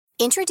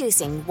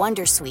Introducing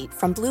Wondersuite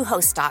from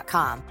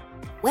Bluehost.com.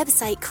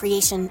 Website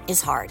creation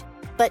is hard,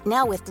 but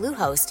now with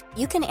Bluehost,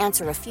 you can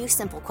answer a few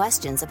simple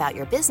questions about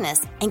your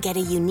business and get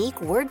a unique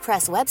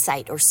WordPress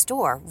website or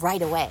store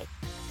right away.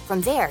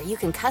 From there, you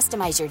can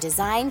customize your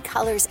design,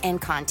 colors,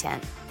 and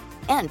content.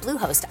 And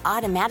Bluehost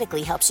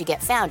automatically helps you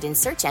get found in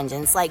search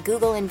engines like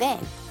Google and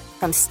Bing.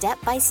 From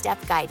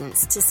step-by-step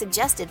guidance to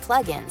suggested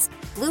plugins,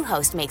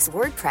 Bluehost makes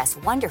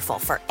WordPress wonderful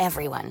for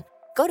everyone.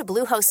 Go to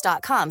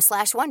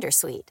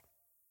bluehost.com/wondersuite.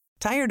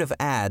 Tired of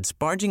ads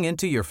barging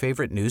into your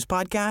favorite news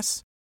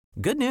podcasts?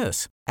 Good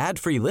news.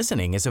 Ad-free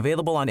listening is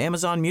available on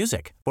Amazon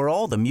Music for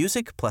all the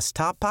music plus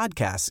top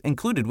podcasts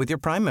included with your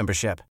Prime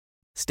membership.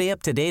 Stay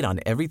up to date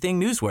on everything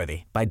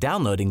newsworthy by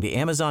downloading the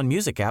Amazon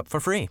Music app for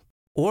free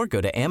or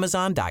go to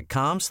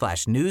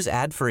amazon.com/news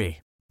ad free.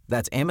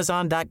 That's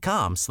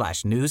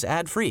amazon.com/news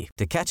ad free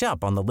to catch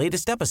up on the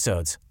latest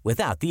episodes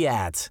without the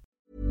ads.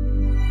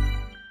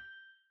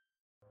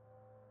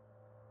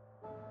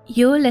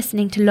 You're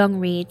listening to long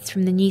reads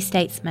from The New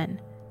Statesman,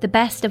 the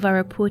best of our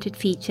reported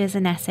features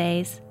and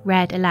essays,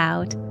 read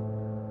aloud.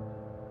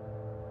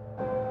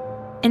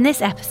 In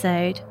this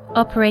episode,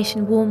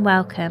 Operation Warm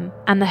Welcome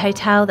and the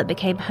hotel that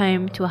became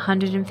home to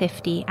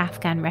 150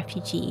 Afghan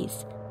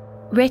refugees.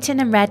 Written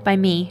and read by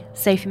me,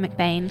 Sophie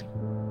McBain.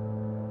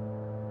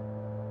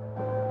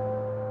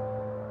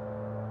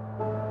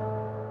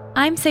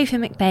 I'm Sophie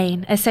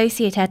McBain,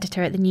 Associate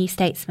Editor at The New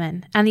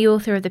Statesman and the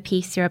author of the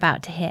piece you're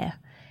about to hear.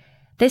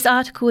 This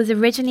article was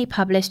originally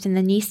published in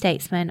The New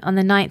Statesman on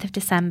the 9th of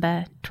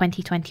December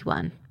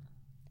 2021.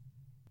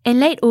 In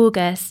late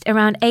August,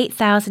 around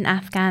 8,000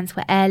 Afghans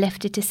were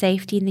airlifted to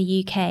safety in the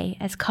UK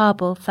as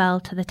Kabul fell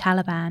to the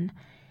Taliban.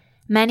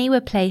 Many were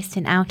placed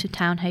in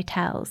out-of-town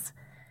hotels.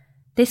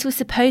 This was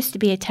supposed to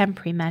be a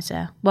temporary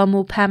measure, while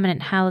more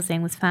permanent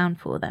housing was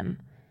found for them.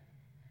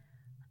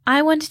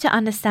 I wanted to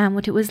understand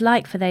what it was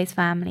like for those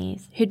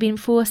families who'd been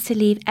forced to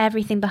leave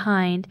everything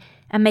behind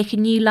and make a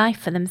new life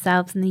for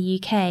themselves in the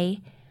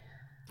UK.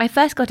 I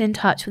first got in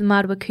touch with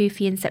Marwa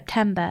Kufi in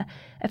September,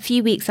 a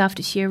few weeks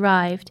after she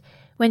arrived,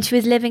 when she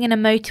was living in a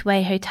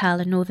motorway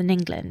hotel in northern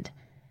England.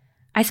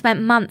 I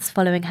spent months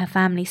following her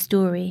family's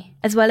story,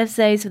 as well as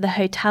those of the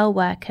hotel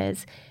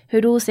workers who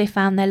had also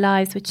found their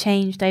lives were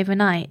changed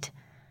overnight.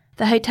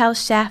 The hotel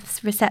chefs,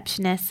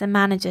 receptionists and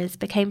managers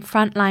became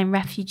frontline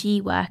refugee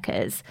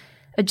workers,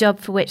 a job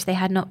for which they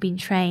had not been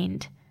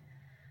trained.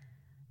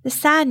 The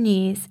sad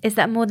news is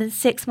that more than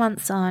 6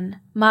 months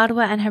on,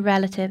 Marwa and her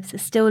relatives are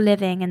still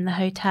living in the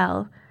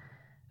hotel.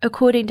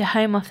 According to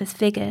Home Office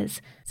figures,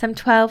 some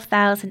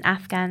 12,000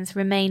 Afghans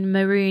remain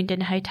marooned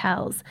in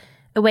hotels,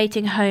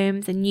 awaiting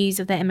homes and news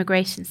of their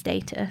immigration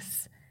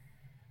status.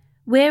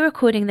 We're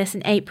recording this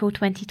in April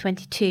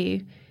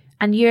 2022,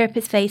 and Europe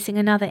is facing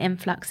another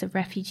influx of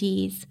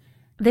refugees,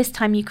 this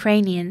time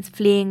Ukrainians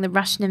fleeing the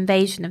Russian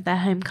invasion of their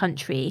home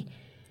country.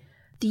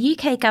 The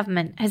UK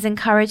government has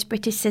encouraged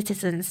British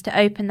citizens to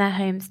open their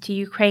homes to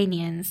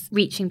Ukrainians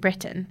reaching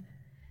Britain.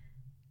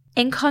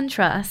 In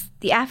contrast,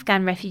 the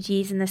Afghan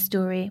refugees in the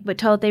story were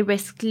told they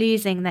risked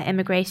losing their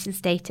immigration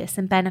status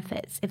and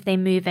benefits if they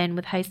move in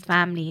with host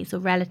families or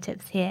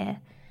relatives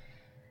here.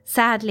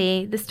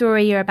 Sadly, the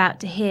story you're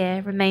about to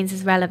hear remains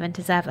as relevant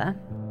as ever.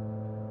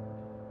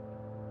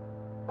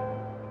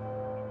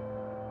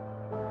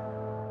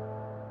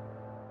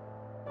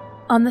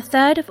 On the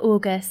 3rd of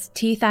August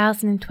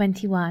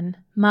 2021,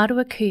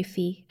 Marwa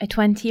Kufi, a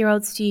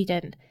 20-year-old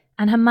student,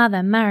 and her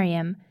mother,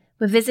 Mariam,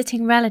 were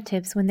visiting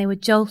relatives when they were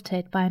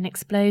jolted by an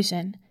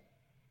explosion.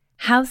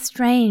 How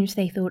strange,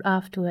 they thought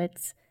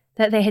afterwards,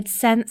 that they had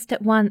sensed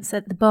at once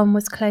that the bomb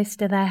was close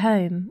to their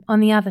home, on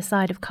the other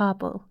side of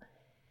Kabul.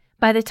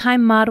 By the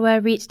time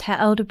Marwa reached her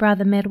elder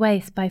brother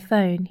Mirwais by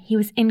phone, he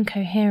was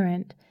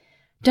incoherent.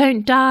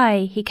 "Don't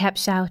die," he kept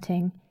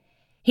shouting.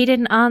 He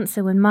didn't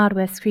answer when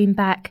Marwa screamed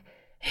back,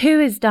 "Who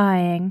is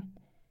dying?"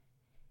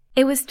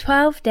 It was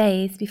 12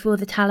 days before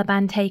the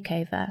Taliban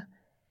takeover.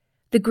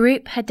 The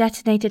group had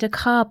detonated a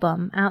car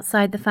bomb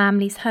outside the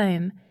family's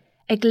home,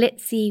 a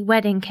glitzy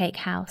wedding cake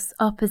house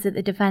opposite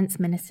the defense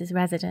minister's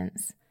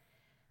residence.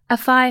 A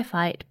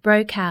firefight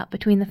broke out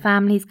between the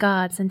family's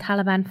guards and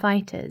Taliban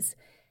fighters,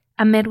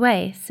 and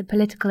Mirwais, a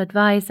political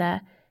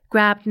advisor,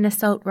 grabbed an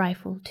assault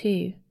rifle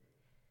too.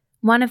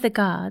 One of the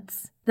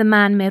guards, the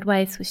man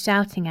Mirwais was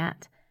shouting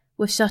at,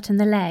 was shot in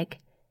the leg.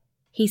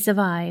 He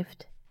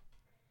survived.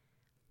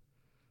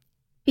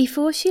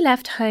 Before she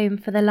left home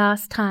for the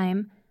last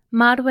time,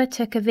 Marwa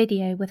took a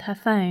video with her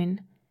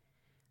phone.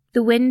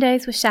 The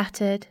windows were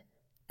shattered,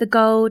 the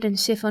gold and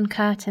chiffon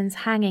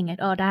curtains hanging at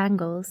odd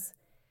angles.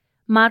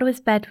 Marwa's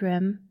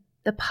bedroom,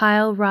 the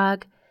pile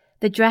rug,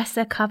 the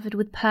dresser covered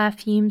with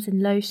perfumes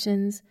and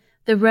lotions,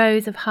 the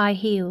rows of high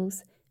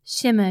heels,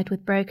 shimmered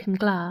with broken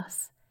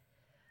glass.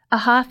 A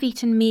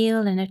half-eaten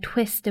meal and a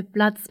twist of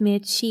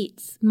blood-smeared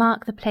sheets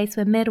marked the place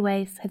where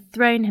Mirwais had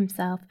thrown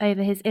himself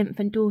over his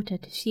infant daughter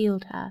to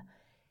shield her.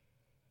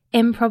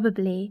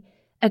 Improbably,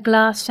 a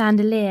glass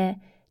chandelier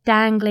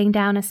dangling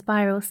down a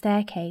spiral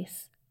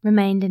staircase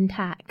remained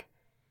intact.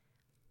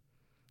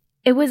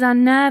 It was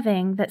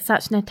unnerving that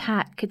such an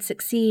attack could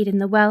succeed in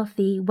the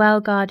wealthy,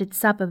 well-guarded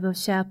suburb of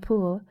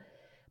Sherpur,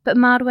 but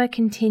Marwa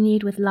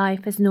continued with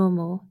life as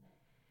normal.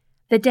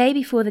 The day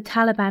before the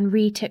Taliban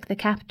retook the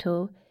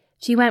capital,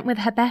 she went with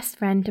her best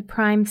friend to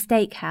Prime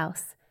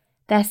Steakhouse,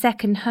 their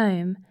second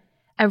home,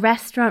 a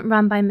restaurant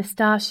run by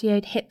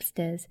mustachioed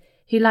hipsters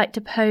who like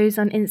to pose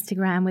on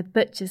Instagram with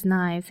butcher's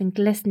knives and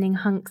glistening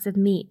hunks of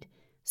meat,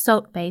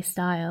 Salt Bay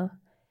style.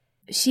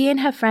 She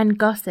and her friend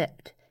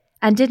gossiped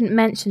and didn't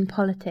mention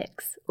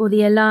politics or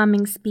the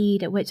alarming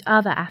speed at which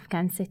other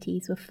Afghan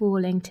cities were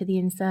falling to the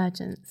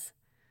insurgents.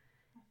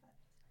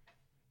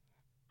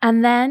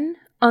 And then,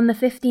 on the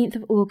 15th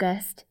of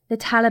August, the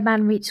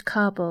Taliban reached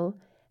Kabul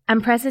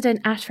and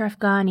President Ashraf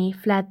Ghani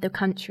fled the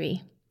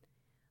country.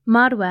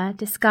 Marwa,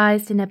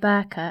 disguised in a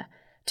burqa,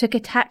 took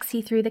a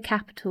taxi through the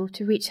capital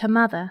to reach her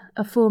mother,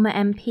 a former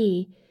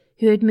MP,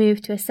 who had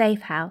moved to a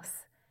safe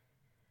house.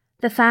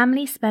 The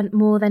family spent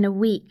more than a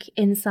week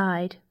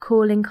inside,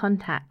 calling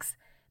contacts,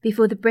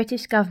 before the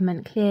British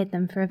government cleared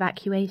them for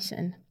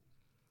evacuation.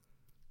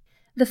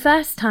 The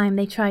first time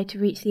they tried to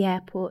reach the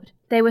airport,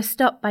 they were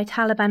stopped by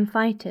Taliban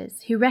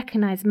fighters who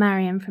recognised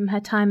Mariam from her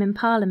time in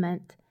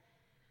Parliament.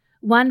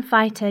 One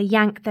fighter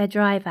yanked their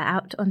driver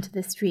out onto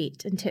the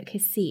street and took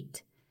his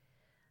seat.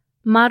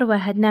 Marwa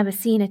had never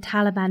seen a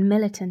Taliban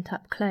militant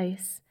up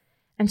close,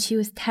 and she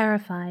was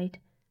terrified,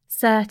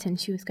 certain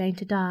she was going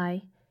to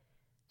die.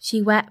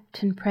 She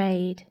wept and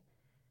prayed.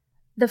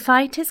 The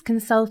fighters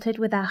consulted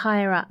with their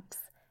higher-ups,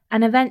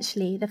 and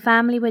eventually the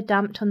family were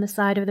dumped on the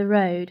side of the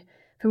road,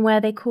 from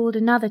where they called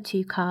another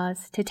 2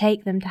 cars to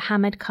take them to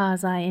Hamid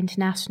Karzai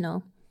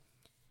International.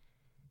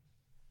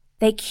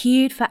 They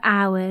queued for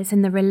hours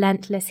in the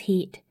relentless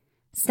heat,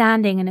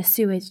 standing in a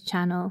sewage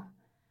channel.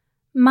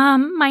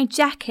 "Mum, my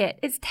jacket,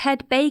 it's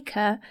Ted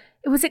Baker.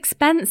 It was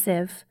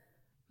expensive,"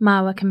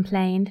 Marwa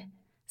complained,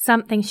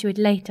 something she would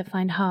later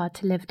find hard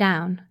to live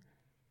down.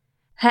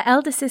 Her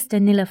elder sister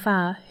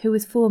Nilufar, who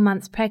was 4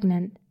 months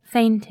pregnant,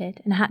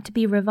 fainted and had to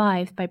be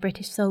revived by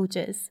British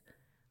soldiers.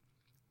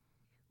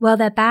 While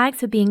their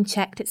bags were being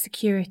checked at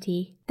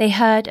security, they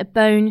heard a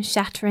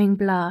bone-shattering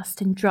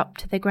blast and dropped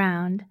to the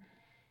ground.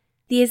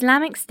 The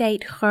Islamic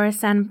State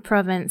Khorasan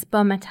province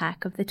bomb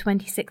attack of the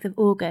 26th of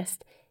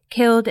August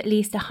killed at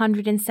least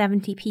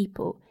 170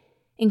 people,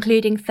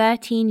 including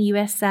 13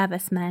 US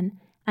servicemen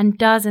and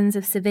dozens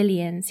of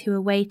civilians who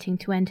were waiting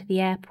to enter the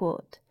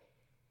airport.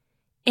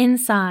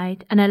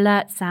 Inside, an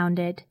alert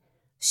sounded,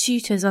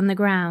 "Shooters on the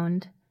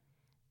ground."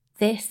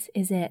 This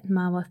is it,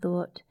 Marwa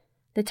thought.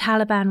 The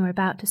Taliban were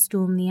about to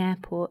storm the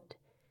airport.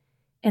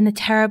 In the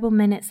terrible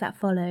minutes that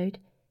followed,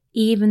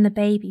 even the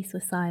babies were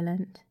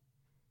silent.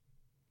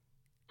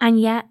 And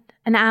yet,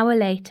 an hour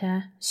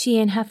later, she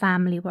and her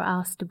family were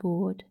asked to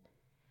board.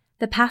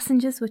 The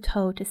passengers were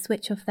told to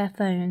switch off their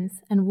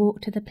phones and walk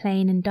to the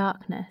plane in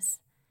darkness.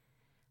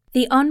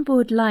 The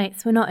onboard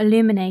lights were not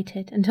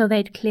illuminated until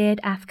they'd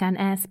cleared Afghan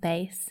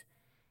airspace.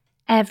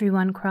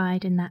 Everyone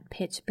cried in that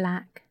pitch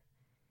black.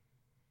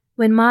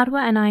 When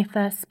Marwa and I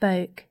first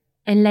spoke,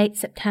 in late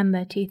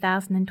September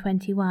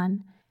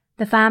 2021,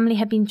 the family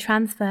had been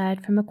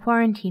transferred from a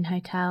quarantine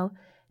hotel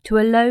to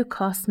a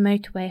low-cost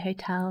motorway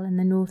hotel in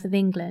the north of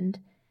England.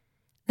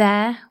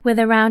 There, with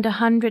around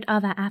 100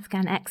 other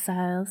Afghan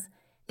exiles,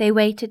 they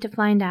waited to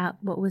find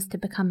out what was to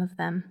become of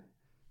them.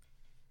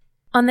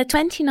 On the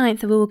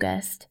 29th of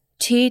August,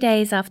 2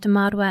 days after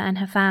Marwa and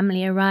her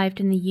family arrived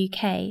in the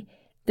UK,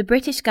 the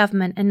British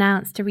government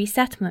announced a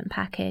resettlement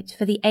package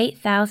for the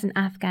 8,000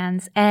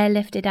 Afghans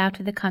airlifted out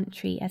of the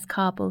country as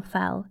Kabul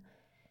fell.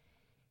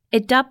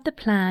 It dubbed the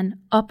plan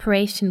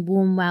Operation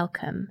Warm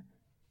Welcome.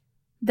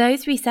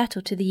 Those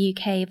resettled to the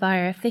UK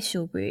via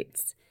official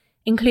routes,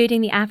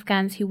 including the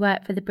Afghans who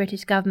worked for the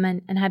British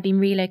government and had been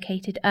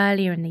relocated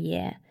earlier in the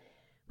year,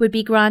 would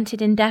be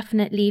granted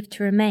indefinite leave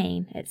to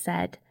remain, it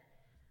said.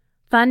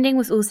 Funding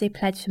was also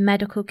pledged for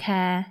medical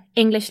care,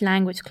 English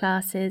language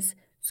classes,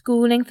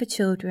 schooling for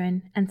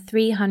children, and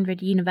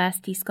 300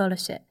 university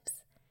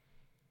scholarships.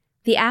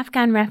 The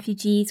Afghan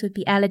refugees would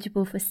be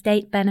eligible for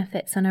state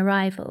benefits on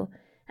arrival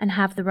and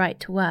have the right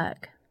to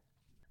work.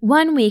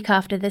 1 week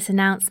after this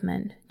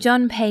announcement,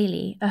 John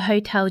Paley, a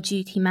hotel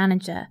duty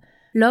manager,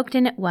 logged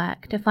in at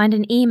work to find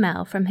an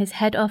email from his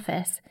head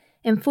office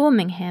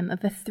informing him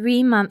of a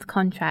 3-month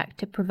contract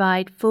to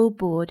provide full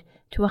board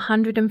to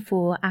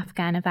 104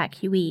 Afghan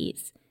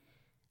evacuees.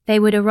 They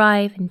would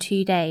arrive in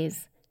 2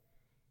 days.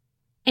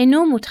 In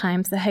normal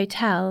times, the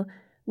hotel,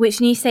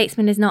 which New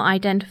Statesman is not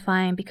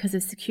identifying because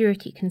of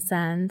security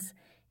concerns,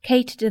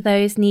 catered to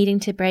those needing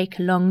to break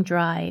a long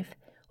drive,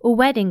 or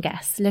wedding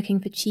guests looking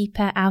for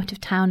cheaper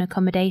out-of-town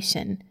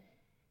accommodation.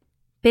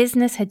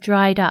 Business had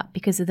dried up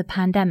because of the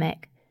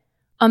pandemic.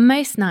 On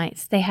most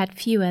nights, they had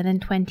fewer than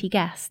 20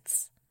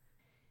 guests.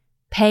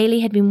 Paley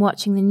had been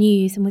watching the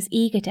news and was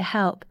eager to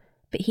help,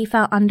 but he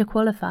felt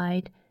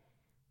underqualified.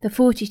 The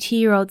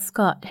 42-year-old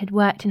Scot had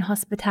worked in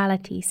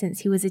hospitality since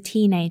he was a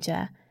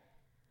teenager.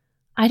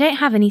 "I don't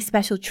have any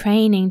special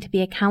training to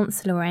be a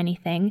counsellor or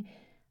anything.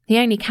 The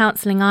only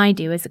counselling I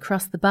do is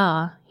across the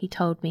bar," he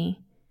told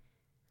me.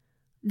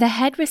 The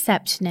head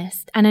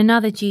receptionist and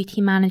another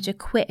duty manager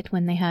quit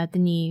when they heard the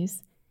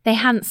news. They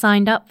hadn't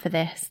signed up for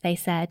this, they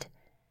said.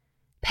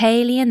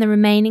 Paley and the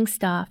remaining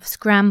staff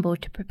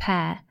scrambled to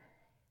prepare.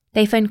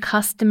 They phoned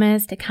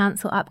customers to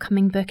cancel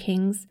upcoming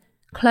bookings,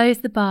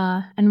 closed the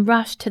bar, and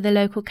rushed to the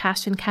local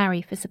cash and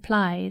carry for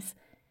supplies.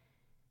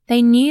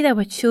 They knew there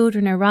were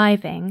children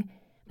arriving,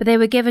 but they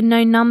were given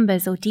no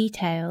numbers or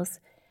details,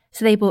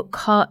 so they bought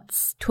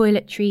cots,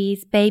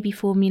 toiletries, baby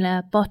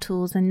formula,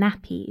 bottles, and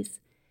nappies.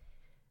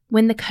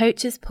 When the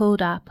coaches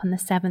pulled up on the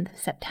 7th of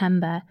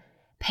September,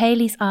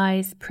 Paley's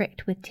eyes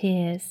pricked with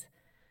tears.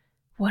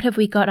 What have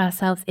we got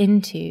ourselves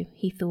into,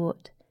 he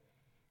thought.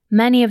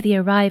 Many of the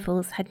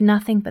arrivals had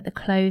nothing but the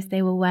clothes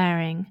they were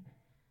wearing.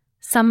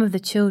 Some of the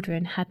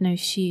children had no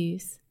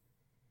shoes.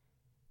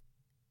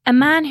 A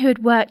man who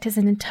had worked as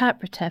an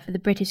interpreter for the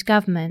British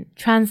government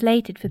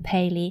translated for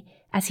Paley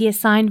as he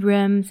assigned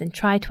rooms and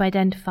tried to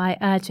identify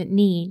urgent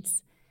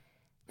needs.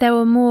 There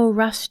were more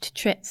rushed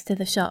trips to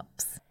the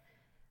shops.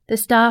 The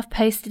staff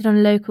posted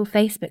on local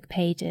Facebook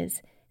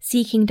pages,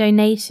 seeking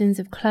donations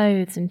of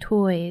clothes and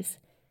toys.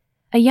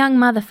 A young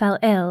mother fell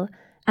ill,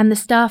 and the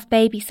staff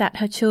babysat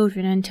her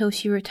children until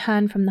she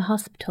returned from the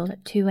hospital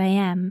at 2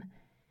 a.m.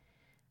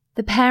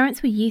 The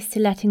parents were used to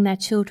letting their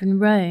children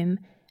roam,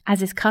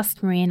 as is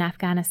customary in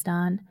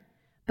Afghanistan,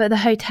 but the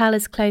hotel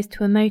is close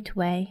to a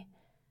motorway.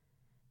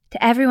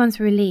 To everyone's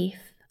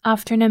relief,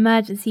 after an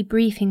emergency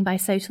briefing by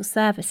social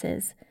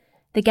services,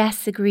 the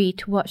guests agreed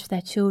to watch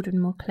their children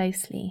more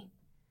closely.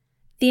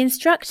 The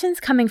instructions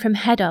coming from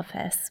head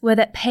office were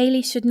that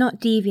Paley should not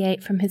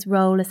deviate from his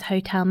role as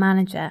hotel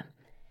manager.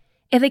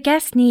 If a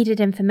guest needed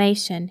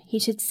information, he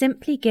should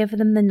simply give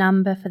them the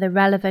number for the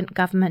relevant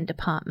government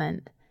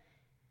department.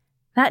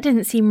 That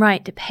didn't seem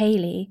right to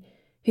Paley,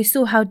 who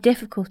saw how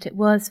difficult it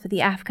was for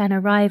the Afghan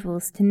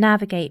arrivals to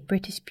navigate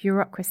British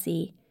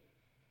bureaucracy.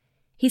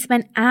 He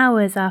spent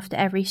hours after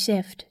every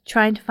shift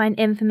trying to find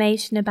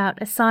information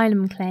about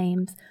asylum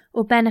claims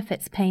or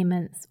benefits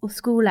payments or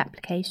school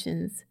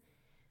applications.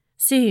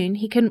 Soon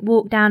he couldn't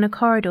walk down a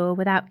corridor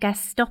without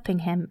guests stopping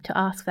him to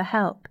ask for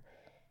help.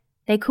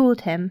 They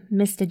called him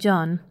Mr.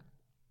 John.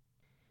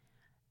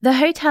 The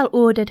hotel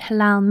ordered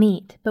halal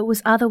meat, but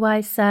was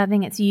otherwise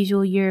serving its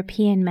usual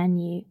European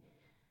menu.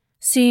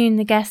 Soon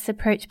the guests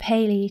approached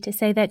Paley to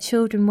say their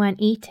children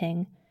weren't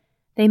eating.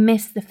 They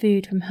missed the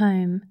food from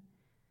home.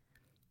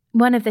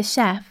 One of the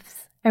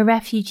chefs, a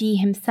refugee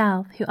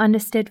himself who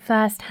understood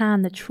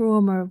firsthand the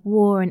trauma of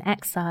war and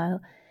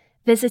exile,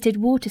 visited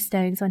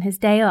Waterstones on his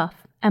day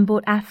off and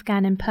bought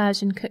Afghan and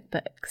Persian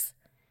cookbooks.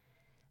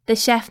 The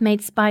chef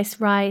made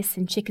spiced rice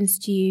and chicken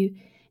stew,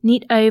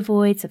 neat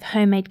ovoids of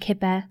homemade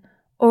kibbeh,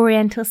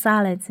 oriental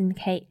salads and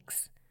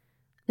cakes.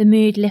 The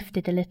mood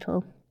lifted a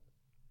little.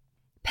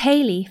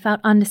 Paley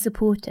felt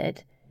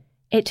under-supported.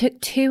 It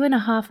took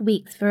 2.5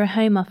 weeks for a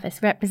Home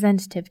Office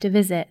representative to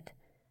visit.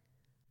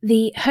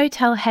 The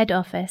hotel head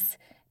office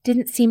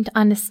didn't seem to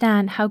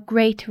understand how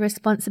great a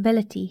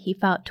responsibility he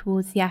felt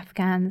towards the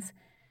Afghans,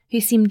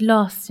 who seemed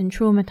lost and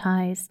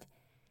traumatized.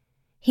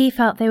 He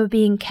felt they were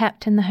being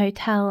kept in the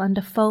hotel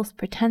under false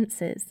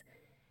pretenses.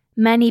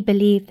 Many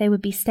believed they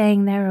would be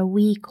staying there a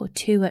week or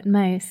 2 at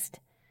most.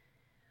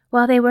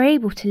 While they were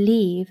able to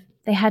leave,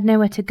 they had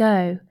nowhere to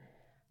go.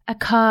 A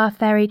car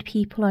ferried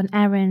people on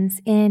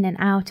errands in and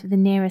out of the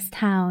nearest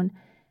town,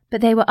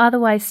 but they were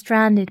otherwise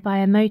stranded by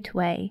a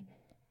motorway.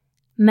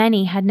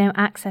 Many had no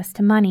access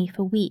to money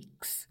for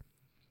weeks.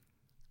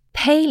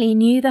 Paley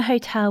knew the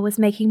hotel was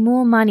making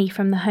more money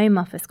from the Home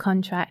Office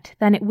contract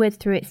than it would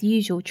through its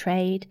usual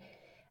trade,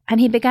 and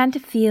he began to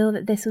feel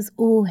that this was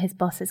all his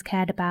bosses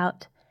cared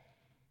about.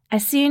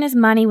 As soon as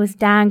money was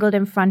dangled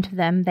in front of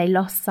them, they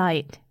lost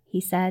sight,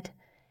 he said.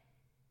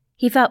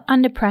 He felt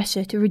under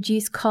pressure to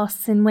reduce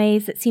costs in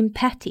ways that seemed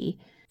petty,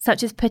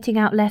 such as putting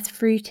out less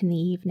fruit in the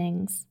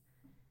evenings.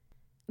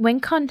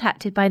 When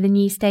contacted by the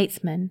New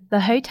Statesman,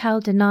 the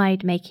hotel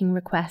denied making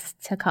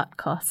requests to cut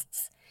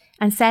costs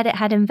and said it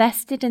had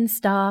invested in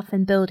staff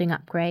and building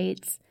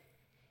upgrades.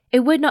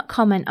 It would not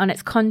comment on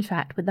its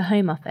contract with the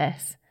Home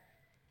Office.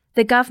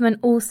 The government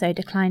also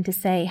declined to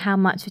say how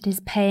much it is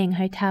paying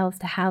hotels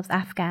to house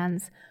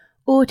Afghans,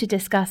 or to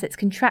discuss its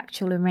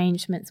contractual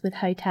arrangements with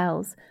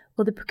hotels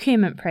or the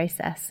procurement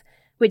process,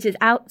 which is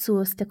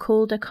outsourced to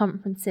Calder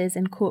Conferences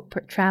and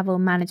Corporate Travel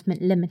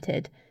Management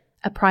Limited,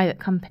 a private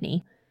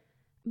company.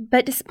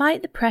 But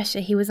despite the pressure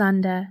he was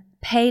under,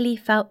 Paley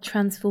felt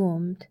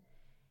transformed.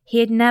 He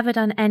had never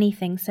done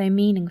anything so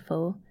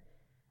meaningful.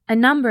 A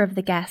number of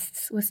the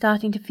guests were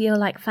starting to feel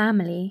like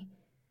family.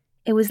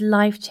 It was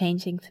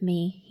life-changing for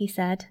me, he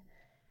said.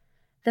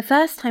 The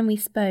first time we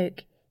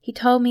spoke, he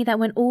told me that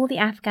when all the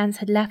Afghans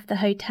had left the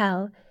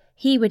hotel,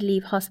 he would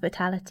leave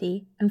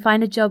hospitality and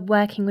find a job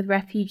working with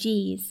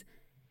refugees.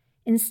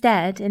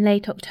 Instead, in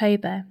late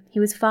October, he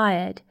was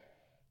fired,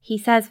 he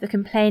says, for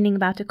complaining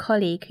about a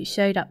colleague who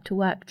showed up to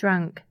work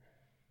drunk.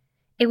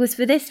 It was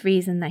for this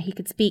reason that he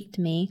could speak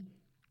to me.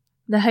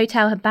 The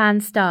hotel had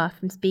banned staff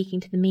from speaking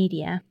to the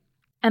media.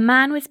 A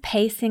man was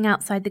pacing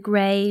outside the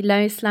grey,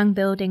 low-slung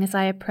building as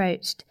I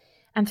approached,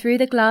 and through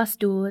the glass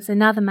doors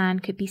another man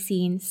could be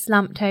seen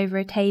slumped over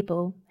a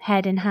table,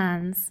 head in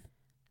hands.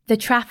 The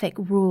traffic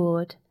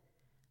roared.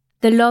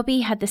 The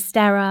lobby had the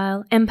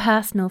sterile,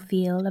 impersonal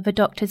feel of a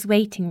doctor's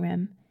waiting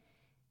room.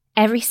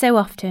 Every so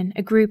often,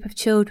 a group of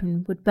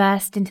children would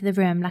burst into the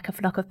room like a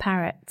flock of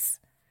parrots.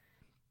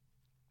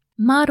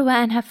 Marwa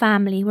and her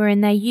family were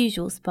in their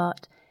usual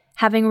spot,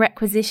 having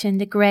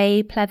requisitioned a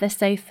grey pleather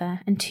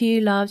sofa and 2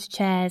 large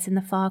chairs in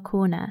the far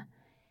corner.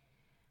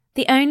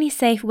 The only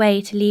safe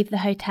way to leave the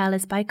hotel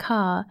is by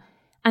car,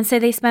 and so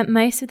they spent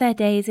most of their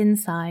days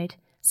inside,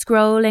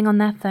 scrolling on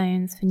their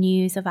phones for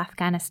news of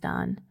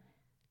Afghanistan.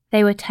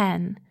 They were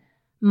 10.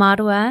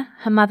 Marwa,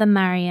 her mother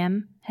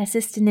Mariam, her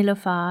sister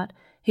Nilofar,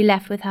 who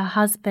left with her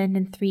husband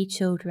and 3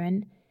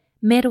 children,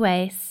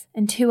 Mirwais,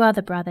 and 2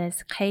 other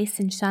brothers, Qais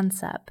and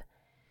Shansab.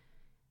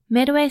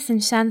 Mirwais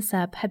and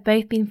Shansab had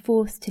both been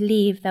forced to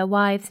leave their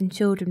wives and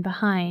children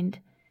behind.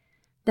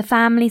 The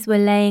families were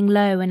laying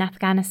low in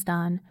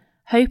Afghanistan,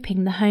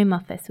 hoping the Home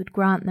Office would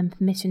grant them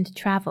permission to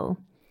travel.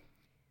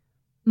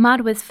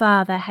 Marwa's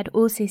father had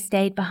also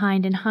stayed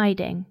behind in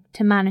hiding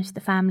to manage the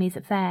family's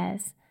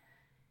affairs.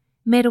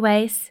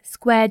 Mirwais,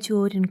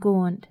 square-jawed and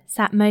gaunt,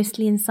 sat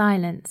mostly in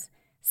silence,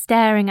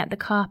 staring at the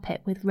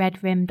carpet with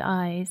red-rimmed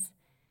eyes.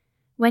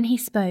 When he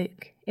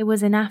spoke, it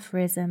was in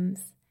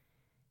aphorisms.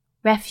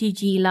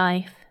 "Refugee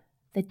life,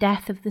 the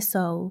death of the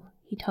soul,"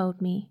 he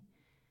told me.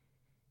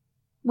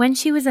 When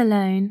she was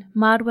alone,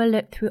 Marwa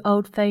looked through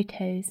old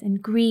photos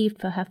and grieved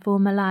for her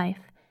former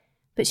life,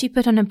 but she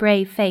put on a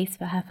brave face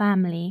for her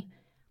family.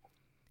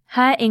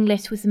 Her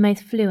English was the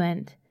most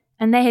fluent,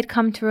 and they had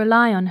come to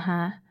rely on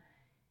her.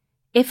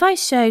 "If I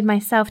showed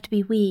myself to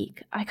be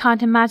weak, I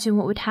can't imagine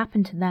what would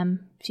happen to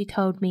them," she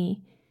told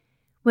me.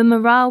 When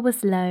morale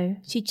was low,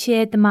 she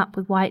cheered them up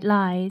with white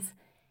lies.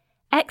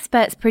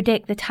 "Experts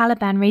predict the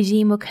Taliban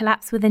regime will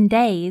collapse within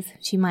days,"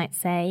 she might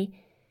say.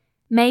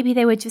 Maybe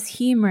they were just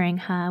humouring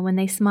her when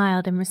they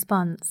smiled in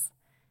response.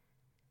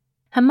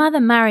 Her mother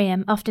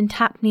Mariam often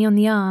tapped me on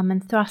the arm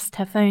and thrust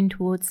her phone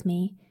towards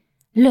me.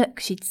 "Look,"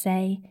 she'd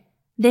say,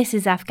 "this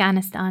is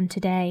Afghanistan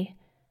today."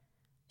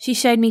 She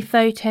showed me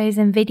photos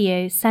and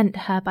videos sent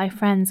to her by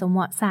friends on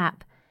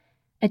WhatsApp.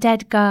 A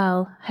dead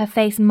girl, her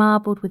face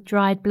marbled with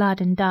dried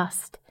blood and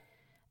dust.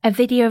 A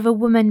video of a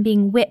woman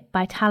being whipped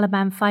by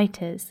Taliban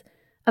fighters,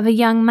 of a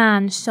young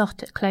man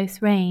shot at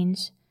close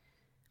range.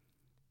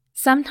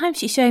 Sometimes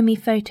she showed me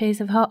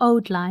photos of her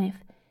old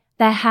life,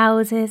 their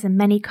houses and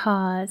many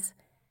cars,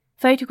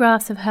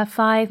 photographs of her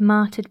 5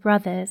 martyred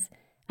brothers,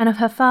 and of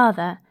her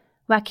father,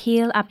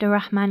 Wakil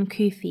Abdurrahman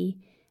Kufi,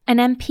 an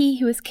MP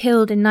who was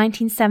killed in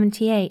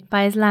 1978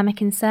 by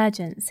Islamic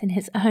insurgents in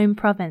his home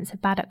province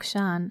of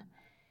Badakhshan.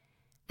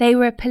 They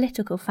were a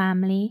political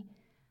family.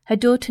 Her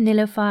daughter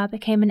Nilofar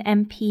became an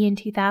MP in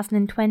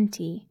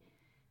 2020.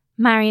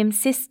 Mariam's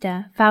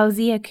sister,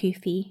 Fawzia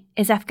Kufi,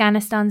 is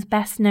Afghanistan's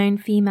best-known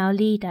female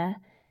leader.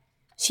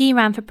 She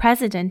ran for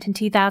president in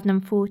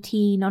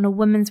 2014 on a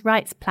women's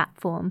rights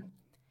platform.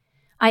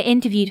 I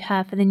interviewed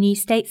her for The New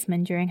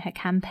Statesman during her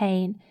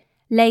campaign.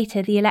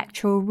 Later, the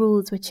electoral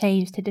rules were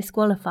changed to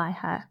disqualify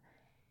her.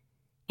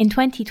 In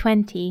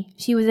 2020,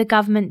 she was a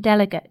government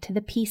delegate to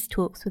the peace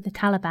talks with the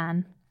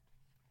Taliban.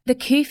 The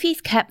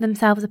Kufis kept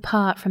themselves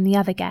apart from the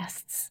other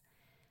guests.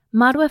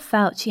 Marwa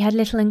felt she had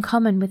little in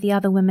common with the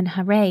other women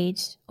her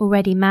age,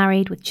 already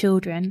married with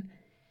children.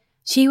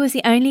 She was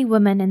the only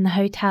woman in the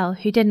hotel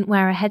who didn't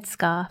wear a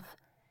headscarf.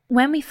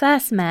 When we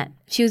first met,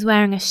 she was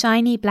wearing a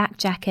shiny black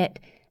jacket,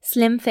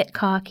 slim-fit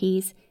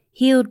khakis,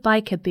 heeled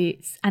biker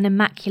boots, and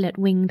immaculate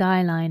winged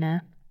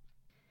eyeliner.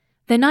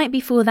 The night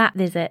before that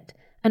visit,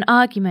 an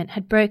argument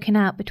had broken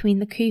out between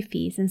the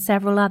Kufis and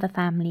several other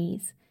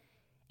families.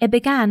 It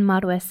began,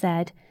 Marwa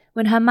said,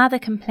 when her mother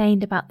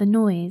complained about the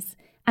noise,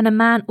 and a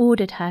man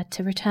ordered her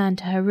to return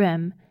to her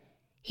room.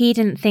 He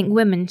didn't think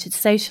women should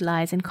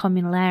socialise in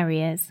communal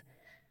areas.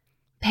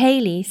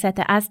 Paley said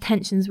that as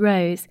tensions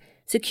rose,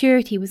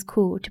 security was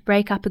called to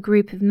break up a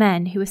group of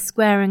men who were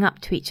squaring up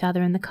to each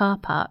other in the car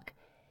park.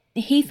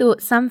 He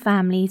thought some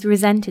families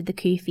resented the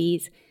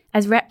Kufis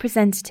as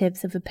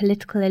representatives of a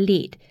political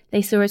elite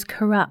they saw as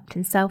corrupt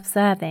and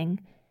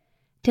self-serving.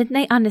 Didn't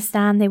they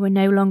understand they were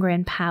no longer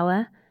in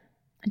power?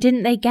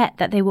 Didn't they get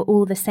that they were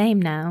all the same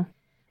now?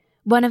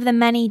 One of the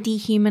many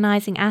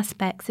dehumanizing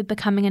aspects of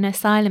becoming an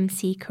asylum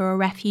seeker or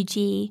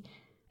refugee,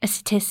 a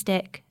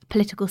statistic, a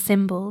political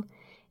symbol,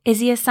 is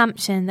the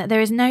assumption that there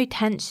is no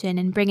tension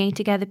in bringing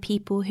together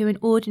people who in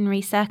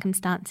ordinary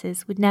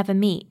circumstances would never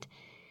meet,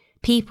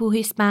 people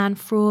who span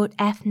fraught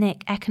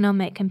ethnic,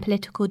 economic and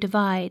political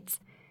divides,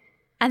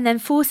 and then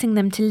forcing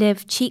them to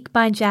live cheek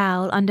by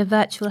jowl under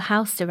virtual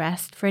house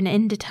arrest for an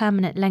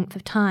indeterminate length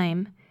of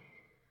time.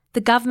 The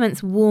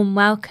government's warm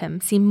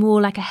welcome seemed more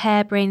like a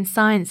harebrained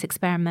science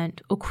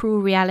experiment or cruel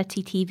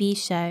reality TV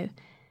show,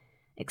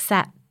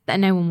 except that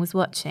no one was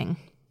watching.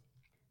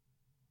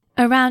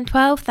 Around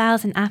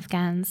 12,000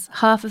 Afghans,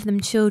 half of them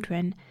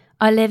children,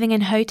 are living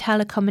in hotel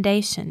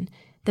accommodation,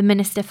 the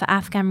Minister for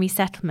Afghan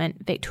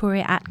Resettlement,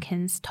 Victoria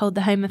Atkins, told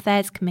the Home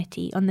Affairs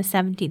Committee on the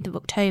 17th of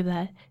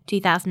October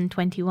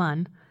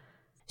 2021.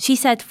 She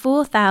said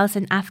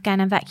 4,000 Afghan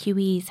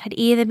evacuees had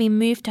either been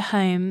moved to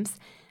homes,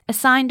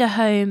 assigned a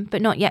home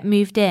but not yet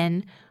moved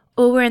in,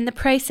 or were in the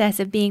process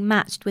of being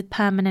matched with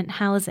permanent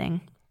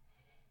housing.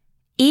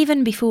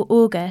 Even before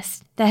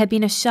August, there had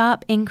been a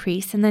sharp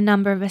increase in the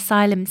number of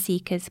asylum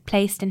seekers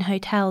placed in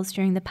hotels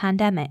during the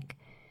pandemic.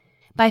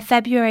 By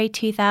February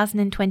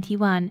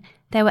 2021,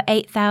 there were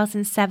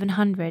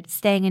 8,700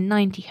 staying in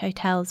 90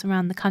 hotels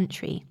around the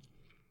country.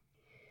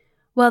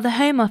 While the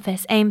Home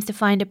Office aims to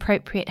find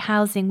appropriate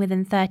housing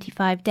within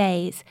 35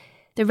 days,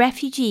 the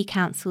Refugee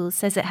Council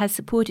says it has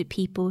supported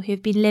people who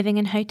have been living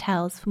in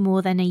hotels for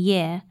more than a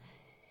year.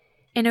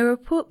 In a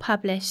report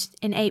published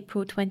in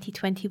April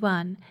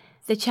 2021,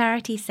 the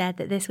charity said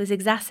that this was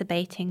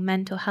exacerbating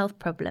mental health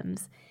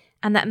problems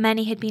and that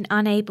many had been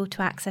unable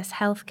to access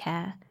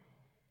healthcare.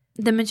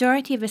 The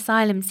majority of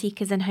asylum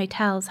seekers in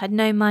hotels had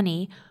no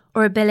money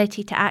or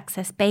ability to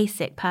access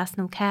basic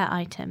personal care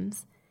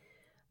items.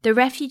 The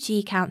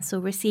Refugee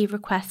Council received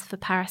requests for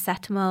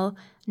paracetamol,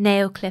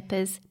 nail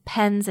clippers,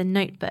 pens and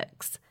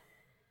notebooks.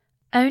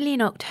 Only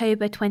in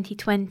October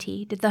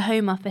 2020 did the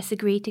Home Office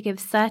agree to give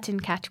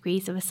certain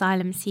categories of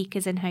asylum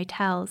seekers in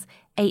hotels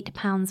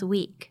 £8 a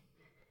week.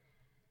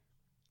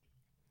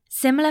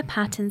 Similar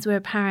patterns were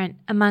apparent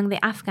among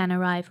the Afghan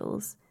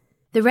arrivals.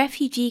 The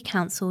Refugee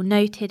Council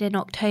noted in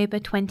October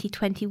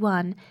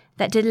 2021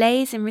 that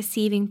delays in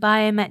receiving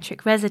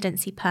biometric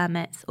residency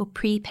permits or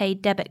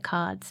prepaid debit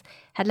cards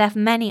had left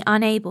many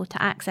unable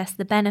to access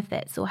the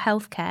benefits or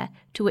healthcare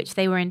to which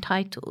they were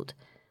entitled,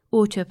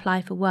 or to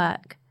apply for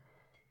work.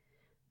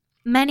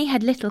 Many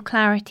had little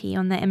clarity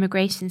on their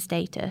immigration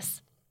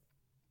status.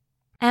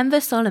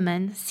 Enver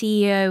Solomon,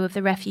 CEO of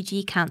the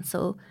Refugee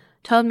Council,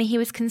 told me he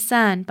was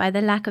concerned by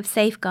the lack of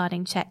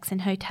safeguarding checks in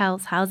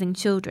hotels housing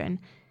children,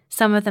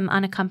 some of them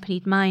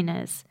unaccompanied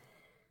minors.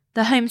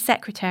 The Home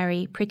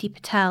Secretary, Priti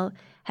Patel,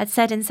 had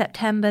said in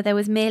September there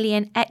was merely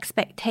an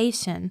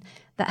expectation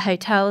that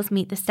hotels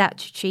meet the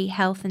statutory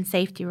health and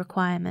safety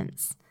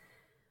requirements.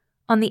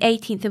 On the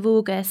 18th of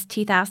August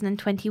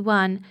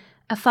 2021,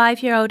 a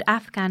 5-year-old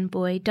Afghan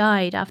boy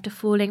died after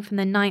falling from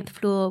the 9th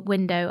floor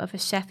window of a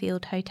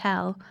Sheffield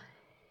hotel.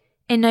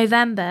 In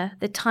November,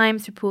 The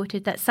Times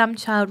reported that some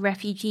child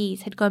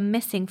refugees had gone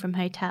missing from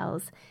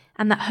hotels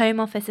and that Home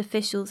Office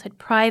officials had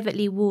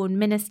privately warned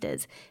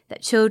ministers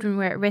that children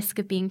were at risk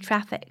of being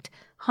trafficked,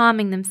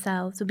 harming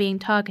themselves or being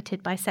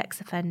targeted by sex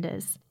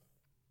offenders.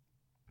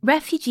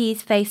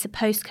 Refugees face a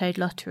postcode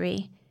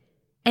lottery.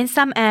 In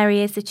some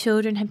areas, the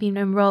children have been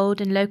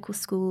enrolled in local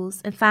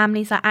schools and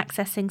families are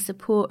accessing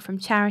support from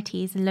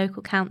charities and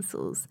local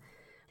councils.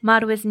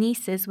 Marwa's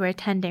nieces were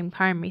attending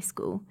primary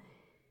school.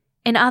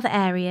 In other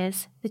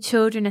areas, the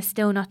children are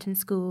still not in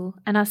school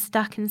and are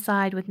stuck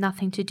inside with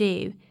nothing to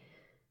do.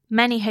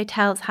 Many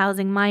hotels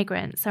housing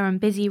migrants are on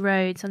busy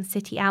roads on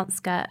city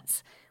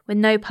outskirts with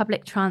no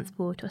public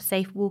transport or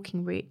safe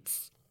walking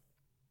routes.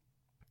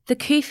 The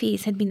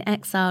Kufis had been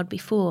exiled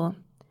before.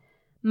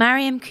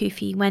 Mariam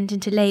Kufi went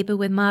into labour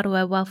with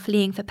Marwa while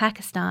fleeing for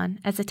Pakistan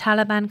as the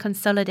Taliban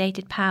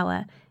consolidated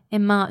power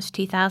in March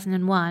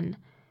 2001.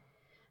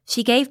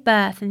 She gave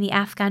birth in the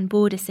Afghan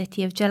border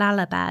city of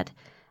Jalalabad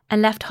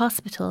and left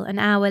hospital an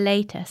hour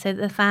later so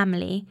that the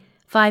family,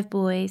 5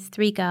 boys,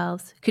 3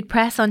 girls, could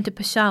press on to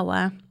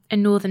Peshawar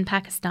in northern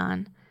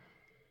Pakistan.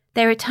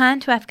 They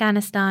returned to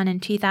Afghanistan in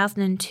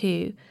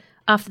 2002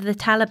 after the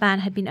Taliban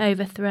had been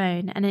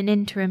overthrown and an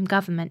interim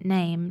government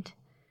named.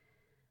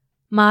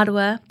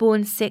 Marwa,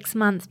 born 6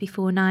 months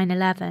before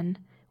 9/11,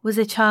 was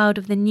a child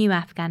of the new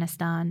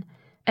Afghanistan,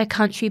 a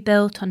country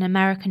built on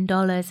American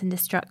dollars and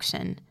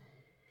destruction.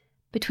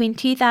 Between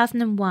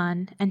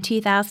 2001 and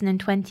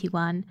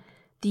 2021,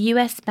 the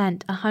US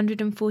spent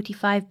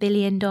 $145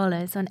 billion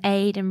on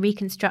aid and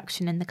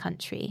reconstruction in the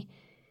country.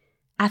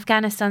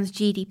 Afghanistan's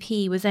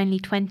GDP was only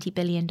 $20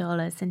 billion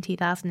in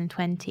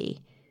 2020.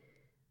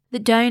 The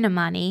donor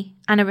money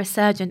and a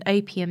resurgent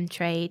opium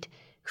trade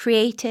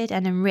created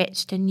and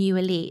enriched a new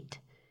elite.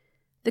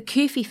 The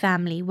Kufi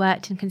family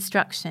worked in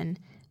construction,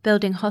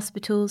 building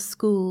hospitals,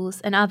 schools,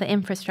 and other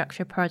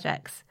infrastructure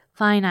projects,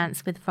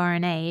 financed with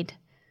foreign aid.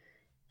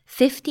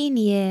 15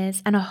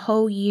 years and a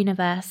whole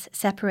universe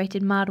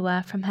separated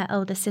Marwa from her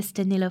elder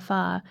sister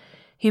Nilofar,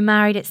 who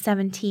married at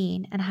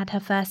 17 and had her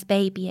first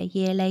baby a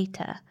year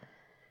later.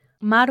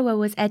 Marwa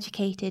was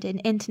educated in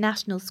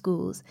international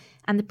schools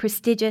and the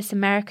prestigious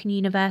American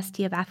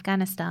University of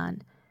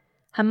Afghanistan.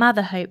 Her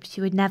mother hoped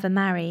she would never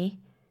marry.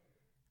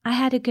 "I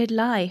had a good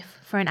life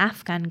for an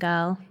Afghan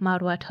girl,"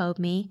 Marwa told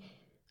me.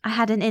 "I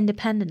had an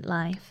independent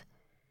life."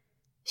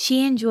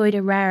 She enjoyed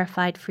a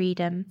rarefied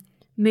freedom,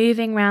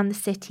 moving round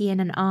the city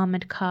in an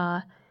armoured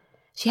car.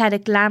 She had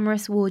a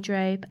glamorous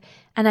wardrobe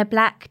and a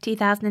black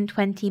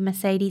 2020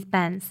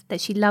 Mercedes-Benz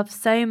that she loved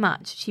so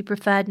much she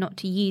preferred not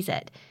to use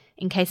it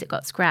in case it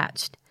got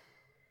scratched.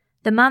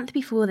 The month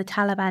before the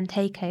Taliban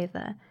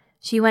takeover,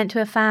 she went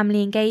to a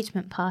family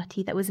engagement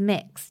party that was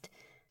mixed,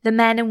 the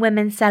men and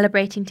women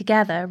celebrating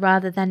together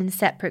rather than in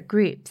separate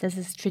groups as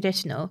is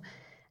traditional,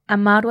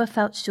 and Marwa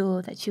felt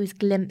sure that she was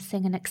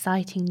glimpsing an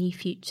exciting new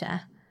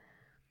future.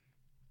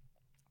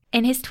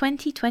 In his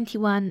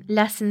 2021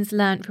 Lessons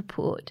Learned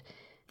report,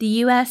 the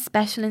US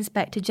Special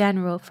Inspector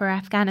General for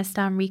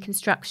Afghanistan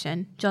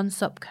Reconstruction, John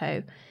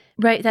Sopko,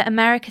 wrote that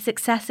America's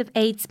excessive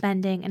aid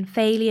spending and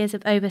failures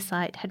of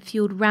oversight had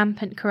fueled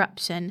rampant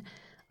corruption,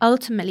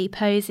 ultimately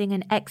posing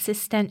an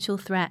existential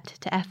threat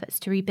to efforts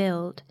to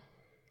rebuild.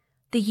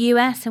 The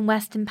US and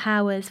Western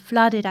powers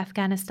flooded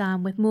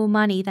Afghanistan with more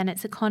money than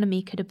its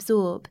economy could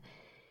absorb.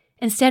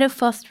 Instead of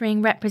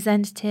fostering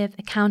representative,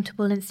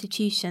 accountable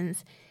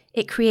institutions,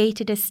 it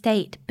created a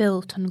state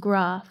built on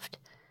graft.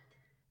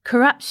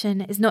 Corruption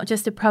is not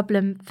just a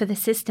problem for the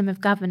system of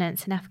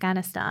governance in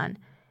Afghanistan.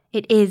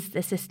 It is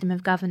the system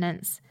of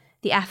governance,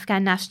 the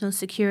Afghan National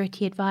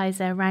Security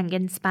Advisor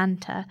Rangin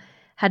Spanta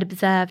had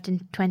observed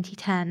in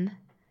 2010.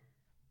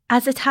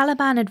 As the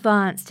Taliban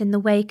advanced in the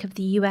wake of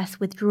the US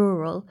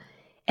withdrawal,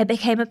 it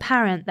became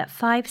apparent that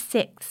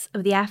 5/6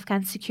 of the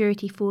Afghan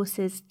security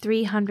force's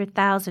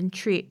 300,000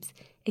 troops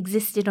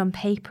existed on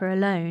paper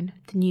alone,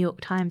 the New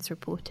York Times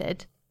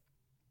reported.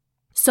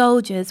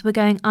 Soldiers were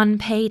going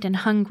unpaid and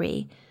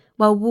hungry,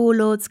 while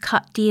warlords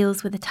cut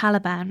deals with the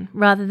Taliban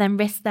rather than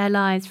risk their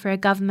lives for a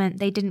government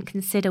they didn't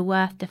consider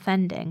worth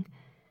defending.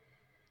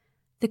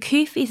 The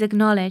Kufis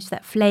acknowledged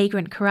that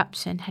flagrant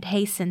corruption had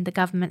hastened the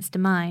government's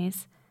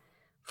demise.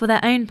 For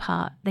their own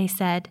part, they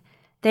said,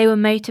 they were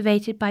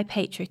motivated by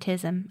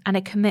patriotism and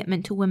a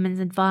commitment to women's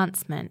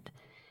advancement,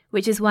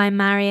 which is why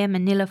Mariam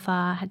and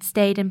Niloufar had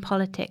stayed in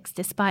politics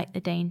despite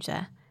the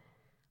danger.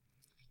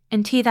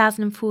 In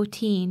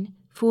 2014,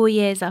 4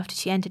 years after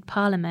she entered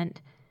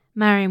parliament,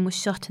 Mariam was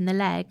shot in the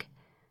leg.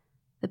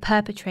 The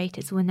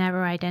perpetrators were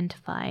never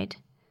identified.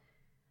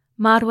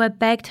 Marwa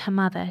begged her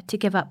mother to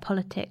give up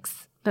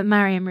politics, but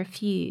Mariam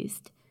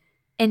refused.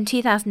 In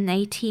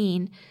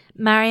 2018,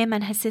 Mariam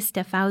and her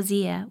sister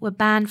Fawzia were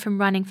banned from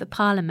running for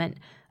parliament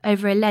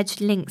over alleged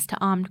links to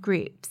armed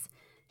groups,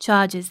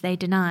 charges they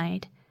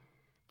denied.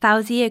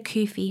 Fawzia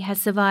Kufi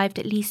has survived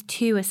at least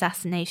 2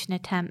 assassination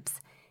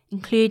attempts,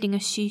 including a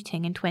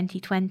shooting in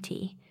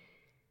 2020.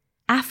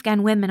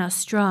 Afghan women are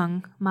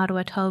strong,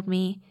 Marwa told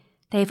me.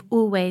 They've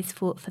always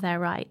fought for their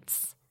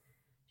rights.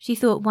 She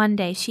thought one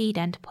day she'd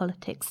enter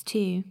politics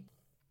too.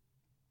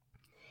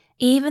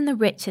 Even the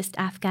richest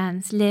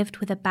Afghans lived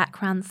with a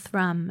background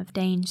thrum of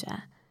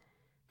danger.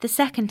 The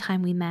second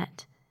time we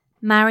met,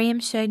 Mariam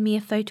showed me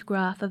a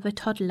photograph of a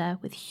toddler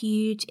with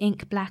huge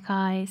ink-black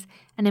eyes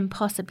and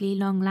impossibly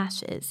long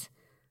lashes.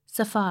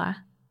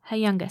 Safar, her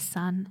youngest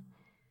son.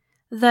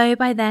 Though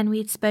by then we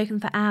had spoken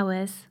for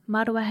hours,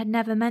 Marwa had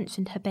never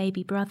mentioned her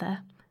baby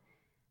brother.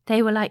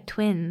 They were like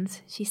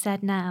twins, she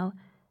said now,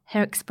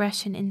 her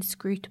expression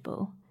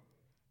inscrutable.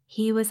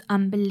 He was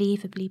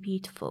unbelievably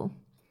beautiful.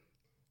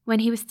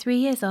 When he was 3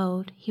 years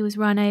old, he was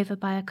run over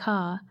by a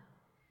car.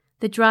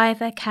 The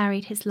driver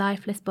carried his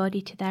lifeless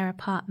body to their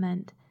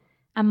apartment,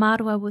 and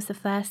Marwa was the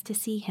first to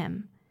see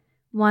him,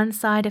 one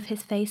side of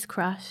his face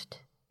crushed,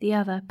 the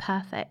other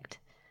perfect.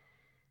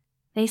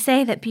 They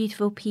say that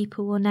beautiful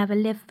people will never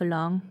live for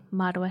long,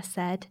 Marwa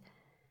said.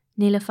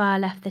 Niloufar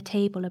left the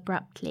table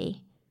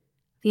abruptly.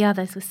 The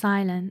others were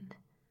silent.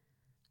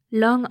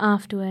 Long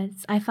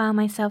afterwards, I found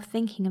myself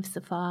thinking of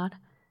Safar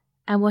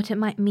and what it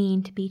might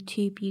mean to be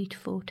too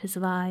beautiful to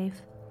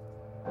survive.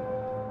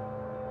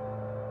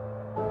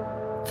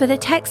 For the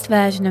text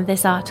version of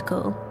this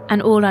article,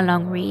 and all our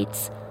long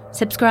reads,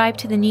 subscribe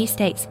to The New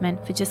Statesman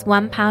for just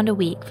 £1 a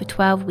week for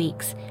 12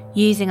 weeks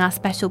using our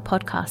special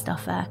podcast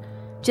offer.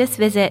 Just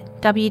visit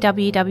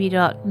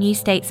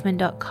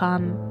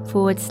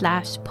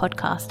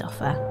www.newstatesman.com/podcast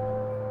offer.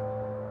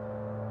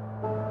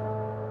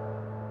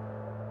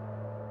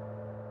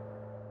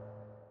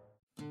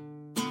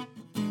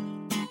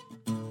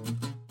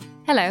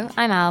 Hello,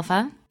 I'm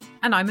Alva.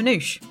 And I'm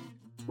Anoush.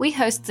 We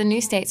host the New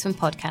Statesman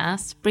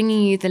podcast,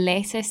 bringing you the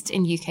latest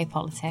in UK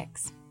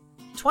politics.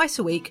 Twice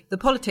a week, the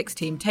politics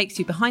team takes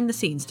you behind the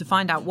scenes to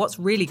find out what's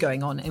really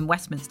going on in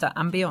Westminster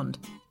and beyond.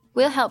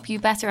 We'll help you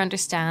better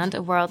understand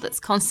a world that's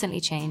constantly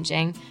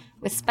changing,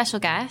 with special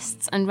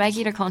guests and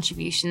regular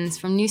contributions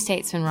from New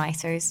Statesman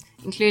writers,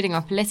 including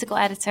our political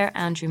editor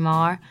Andrew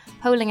Marr,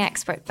 polling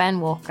expert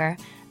Ben Walker,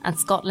 and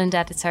Scotland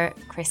editor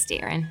Chris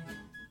Deerin.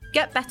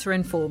 Get better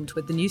informed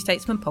with the New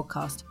Statesman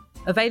podcast,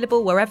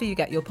 available wherever you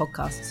get your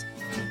podcasts.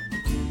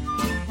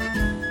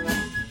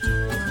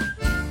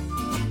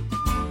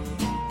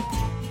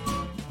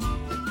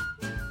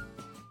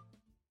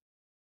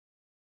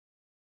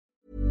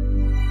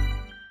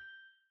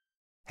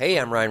 Hey,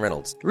 I'm Ryan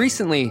Reynolds.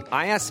 Recently,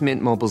 I asked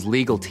Mint Mobile's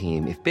legal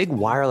team if big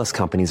wireless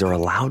companies are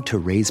allowed to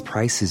raise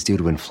prices due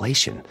to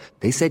inflation.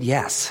 They said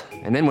yes.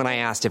 And then when I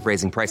asked if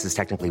raising prices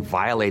technically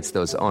violates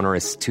those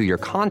onerous 2-year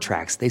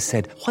contracts, they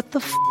said, "What the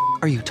f***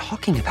 are you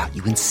talking about,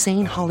 you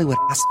insane Hollywood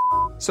ass?"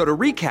 So to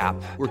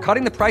recap, we're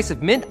cutting the price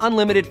of Mint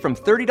Unlimited from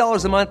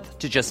 $30 a month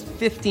to just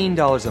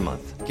 $15 a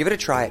month. Give it a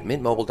try at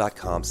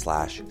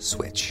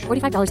mintmobile.com/switch.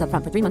 $45 up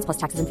front for 3 months plus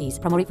taxes and fees.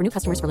 Promo rate for new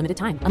customers for limited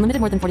time. Unlimited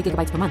more than 40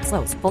 gigabytes per month.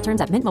 Slows full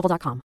terms at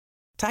mintmobile.com.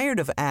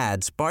 Tired of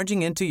ads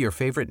barging into your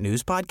favorite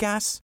news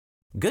podcasts?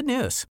 Good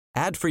news.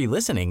 Ad-free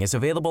listening is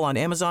available on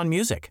Amazon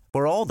Music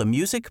for all the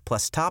music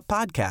plus top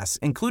podcasts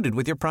included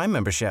with your Prime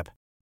membership.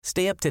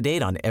 Stay up to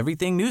date on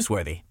everything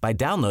newsworthy by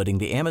downloading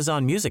the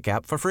Amazon Music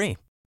app for free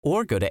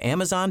or go to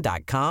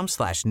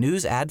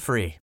amazon.com/news ad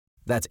free.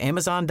 That's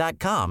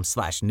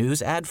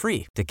amazon.com/news ad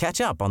free to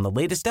catch up on the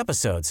latest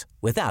episodes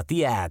without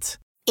the ads.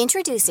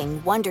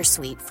 Introducing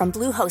Wondersuite from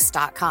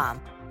Bluehost.com.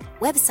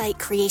 Website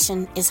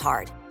creation is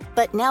hard,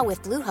 but now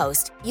with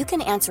Bluehost, you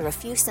can answer a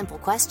few simple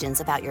questions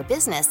about your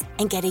business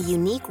and get a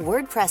unique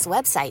WordPress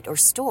website or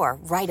store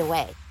right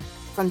away.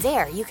 From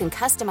there, you can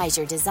customize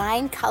your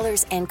design,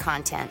 colors, and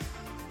content.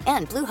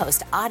 And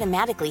Bluehost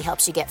automatically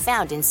helps you get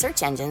found in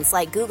search engines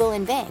like Google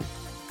and Bing.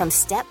 From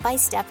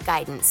step-by-step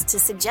guidance to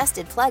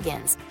suggested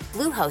plugins,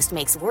 Bluehost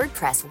makes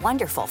WordPress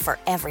wonderful for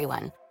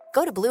everyone.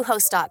 Go to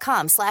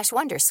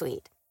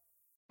bluehost.com/wondersuite.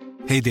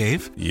 Hey,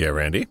 Dave. Yeah,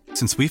 Randy.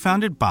 Since we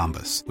founded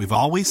Bombas, we've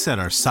always said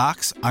our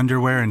socks,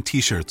 underwear, and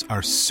T-shirts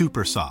are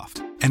super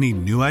soft. Any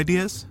new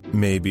ideas?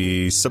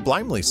 Maybe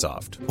sublimely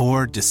soft.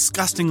 Or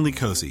disgustingly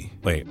cozy.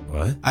 Wait,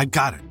 what? I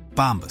got it.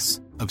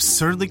 Bombas.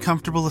 Absurdly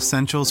comfortable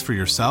essentials for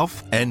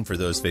yourself and for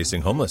those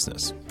facing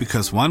homelessness.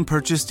 Because one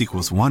purchased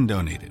equals one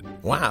donated.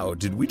 Wow,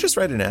 did we just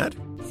write an ad?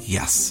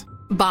 Yes.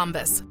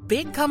 Bombas.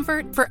 Big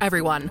comfort for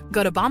everyone.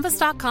 Go to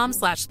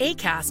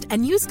bombas.com/ACAST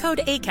and use code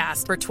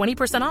ACAST for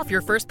 20% off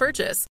your first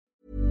purchase.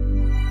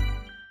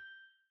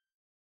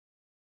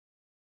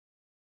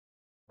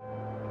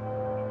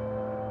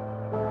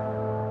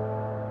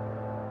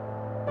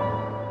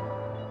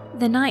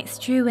 The nights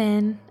drew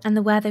in and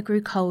the weather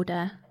grew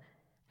colder.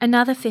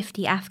 Another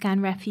 50 Afghan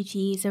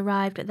refugees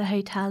arrived at the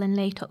hotel in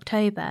late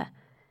October.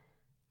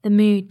 The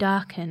mood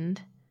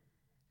darkened.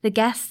 The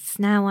guests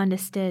now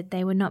understood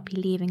they would not be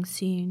leaving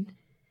soon.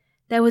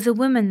 There was a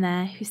woman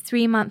there whose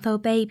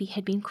 3-month-old baby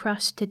had been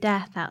crushed to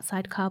death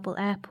outside Kabul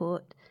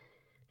airport.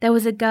 There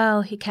was a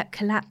girl who kept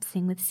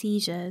collapsing with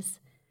seizures.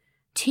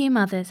 2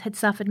 mothers had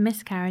suffered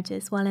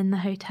miscarriages while in the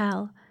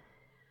hotel.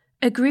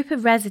 A group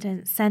of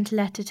residents sent a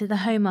letter to the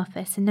Home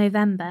Office in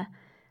November,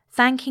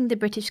 thanking the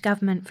British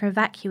government for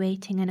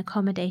evacuating and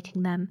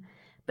accommodating them,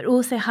 but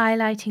also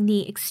highlighting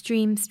the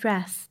extreme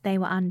stress they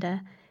were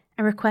under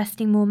and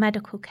requesting more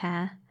medical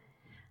care.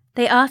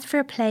 They asked for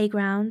a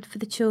playground for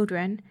the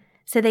children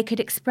so they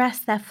could express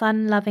their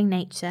fun-loving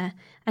nature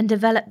and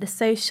develop the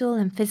social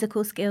and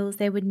physical skills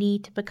they would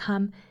need to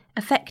become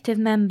effective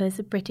members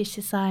of British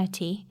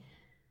society.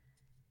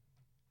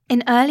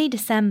 In early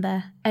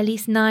December, at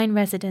least 9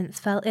 residents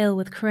fell ill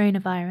with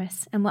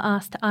coronavirus and were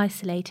asked to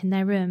isolate in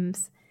their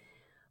rooms.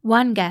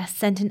 One guest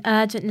sent an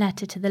urgent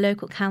letter to the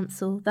local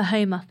council, the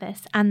Home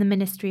Office, and the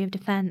Ministry of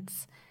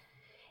Defence.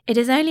 It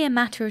is only a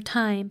matter of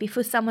time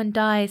before someone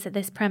dies at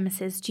this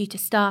premises due to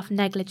staff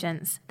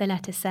negligence, the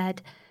letter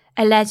said,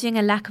 alleging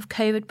a lack of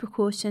COVID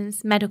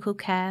precautions, medical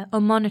care,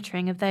 or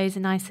monitoring of those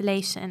in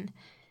isolation.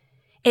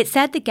 It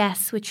said the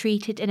guests were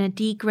treated in a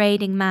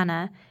degrading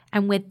manner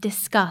and with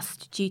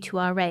disgust due to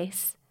our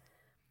race.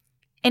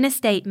 In a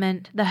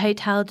statement, the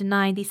hotel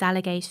denied these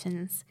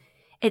allegations.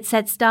 It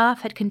said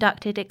staff had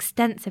conducted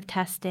extensive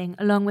testing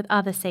along with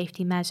other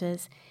safety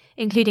measures,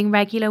 including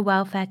regular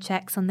welfare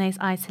checks on those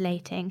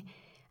isolating,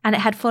 and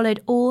it had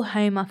followed all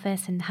Home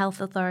Office and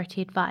Health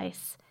Authority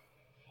advice.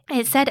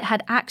 It said it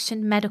had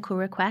actioned medical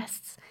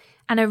requests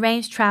and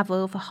arranged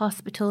travel for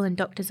hospital and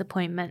doctor's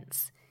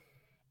appointments.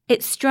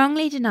 It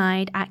strongly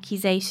denied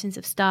accusations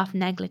of staff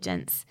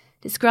negligence,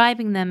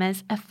 describing them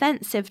as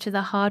offensive to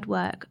the hard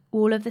work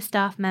all of the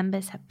staff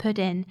members have put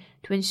in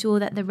to ensure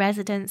that the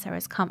residents are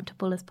as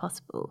comfortable as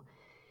possible,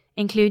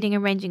 including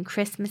arranging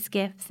Christmas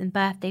gifts and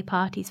birthday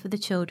parties for the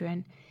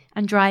children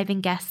and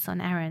driving guests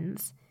on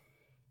errands.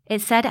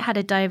 It said it had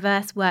a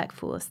diverse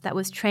workforce that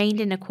was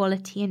trained in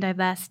equality and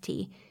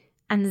diversity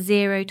and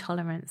zero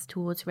tolerance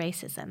towards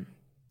racism.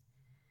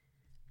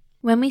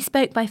 When we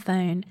spoke by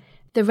phone,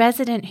 the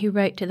resident who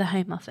wrote to the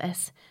Home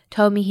Office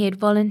told me he had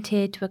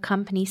volunteered to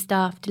accompany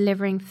staff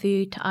delivering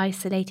food to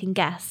isolating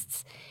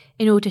guests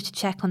in order to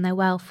check on their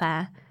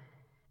welfare.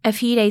 A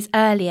few days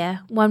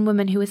earlier, one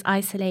woman who was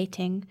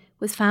isolating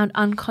was found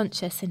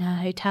unconscious in her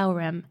hotel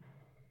room.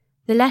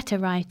 The letter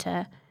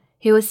writer,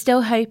 who was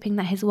still hoping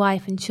that his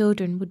wife and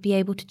children would be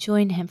able to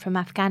join him from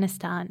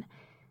Afghanistan,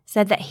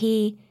 said that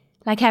he,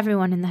 like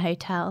everyone in the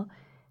hotel,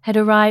 had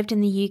arrived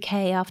in the UK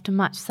after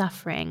much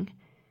suffering.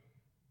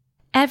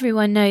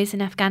 Everyone knows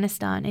in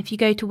Afghanistan if you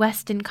go to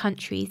Western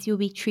countries you'll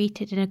be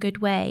treated in a good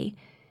way,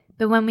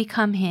 but when we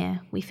come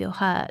here, we feel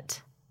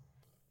hurt.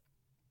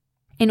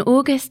 In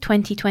August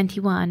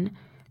 2021,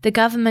 the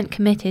government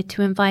committed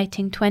to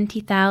inviting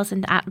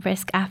 20,000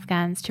 at-risk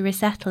Afghans to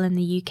resettle in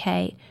the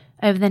UK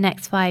over the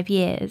next 5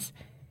 years.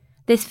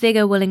 This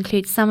figure will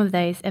include some of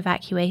those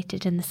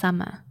evacuated in the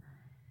summer.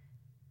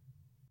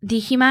 The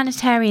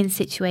humanitarian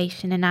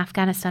situation in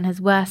Afghanistan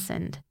has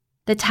worsened.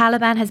 The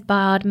Taliban has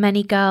barred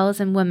many girls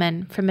and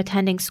women from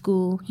attending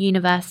school,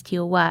 university,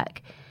 or work,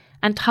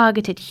 and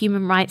targeted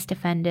human rights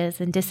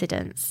defenders and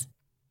dissidents.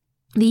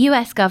 The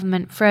US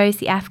government froze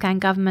the Afghan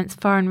government's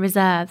foreign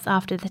reserves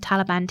after the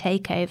Taliban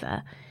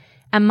takeover,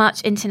 and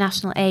much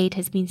international aid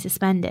has been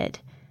suspended.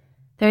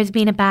 There has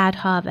been a bad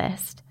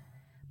harvest.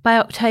 By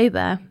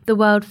October, the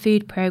World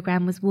Food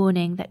Programme was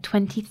warning that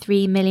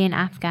 23 million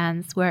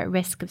Afghans were at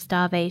risk of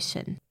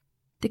starvation.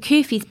 The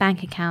Kufi's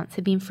bank accounts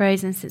had been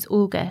frozen since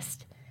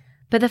August,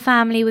 but the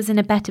family was in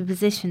a better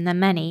position than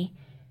many.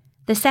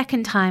 The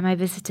second time I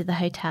visited the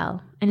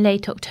hotel, in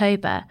late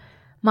October,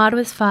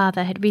 Marwa's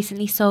father had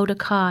recently sold a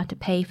car to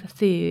pay for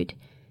food.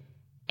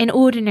 In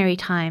ordinary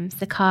times,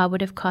 the car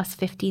would have cost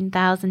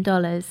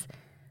 $15,000,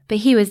 but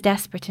he was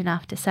desperate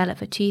enough to sell it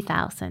for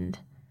 $2,000.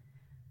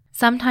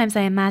 Sometimes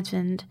I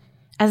imagined,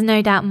 as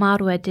no doubt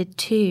Marwa did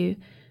too,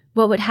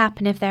 what would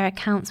happen if their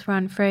accounts were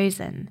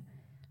unfrozen.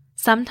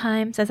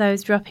 Sometimes, as I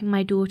was dropping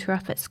my daughter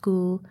off at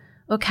school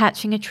or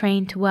catching a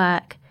train to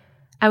work,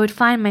 I would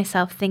find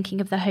myself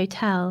thinking of the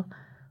hotel,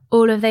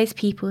 all of those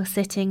people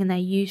sitting in their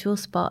usual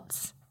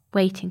spots,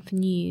 waiting for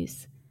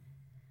news.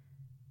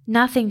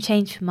 Nothing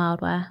changed for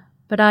Marwa,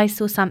 but I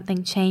saw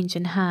something change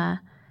in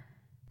her.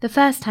 The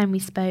first time we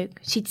spoke,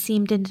 she'd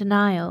seemed in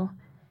denial.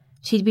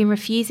 She'd been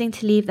refusing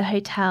to leave the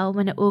hotel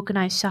when it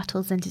organised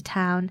shuttles into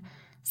town,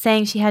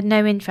 saying she had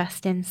no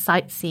interest in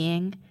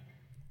sightseeing.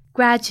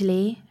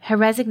 Gradually, her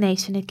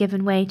resignation had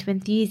given way to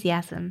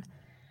enthusiasm.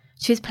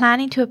 She was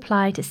planning to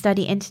apply to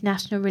study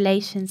international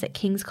relations at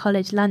King's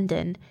College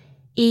London,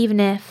 even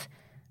if,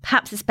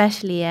 perhaps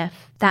especially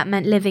if, that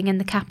meant living in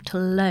the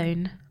capital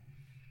alone.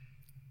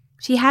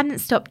 She hadn't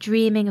stopped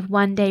dreaming of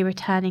one day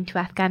returning to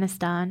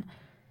Afghanistan,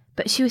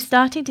 but she was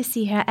starting to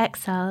see her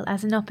exile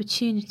as an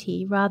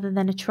opportunity rather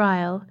than a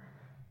trial.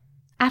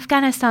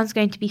 Afghanistan's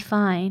going to be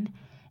fine.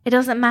 It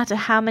doesn't matter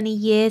how many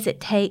years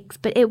it takes,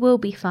 but it will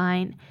be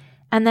fine,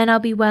 and then I'll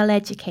be well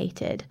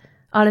educated.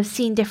 I'll have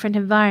seen different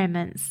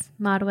environments,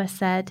 Marwa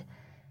said.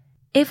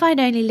 If I'd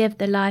only lived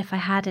the life I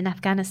had in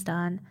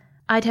Afghanistan,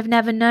 I'd have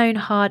never known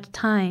hard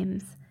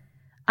times.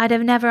 I'd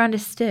have never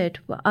understood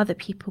what other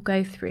people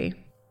go through.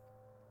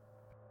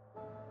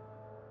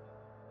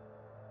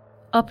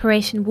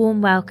 Operation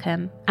Warm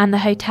Welcome and the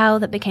hotel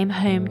that became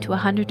home to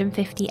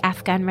 150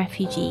 Afghan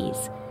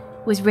refugees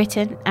was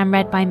written and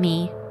read by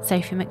me,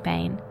 Sophie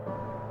McBain.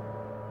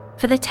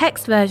 For the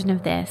text version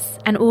of this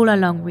and all our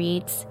long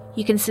reads,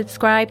 you can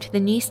subscribe to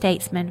The New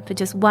Statesman for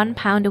just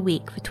 £1 a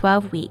week for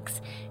 12 weeks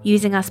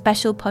using our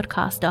special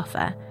podcast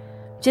offer.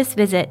 Just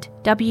visit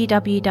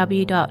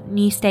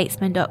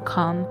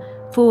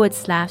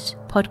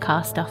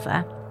www.newstatesman.com/podcast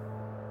offer.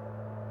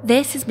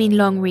 This has been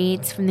Long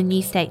Reads from The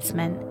New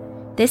Statesman.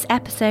 This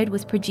episode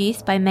was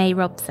produced by May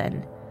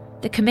Robson.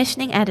 The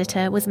commissioning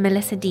editor was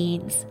Melissa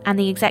Deans, and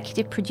the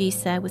executive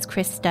producer was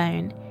Chris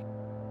Stone.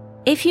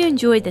 If you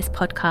enjoyed this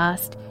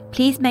podcast,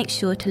 please make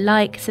sure to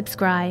like,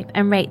 subscribe,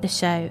 and rate the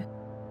show.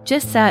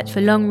 Just search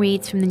for Long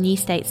Reads from The New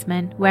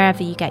Statesman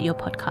wherever you get your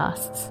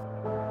podcasts.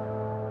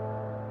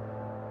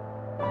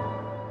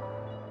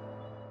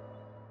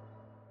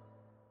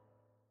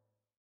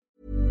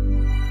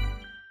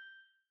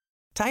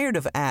 Tired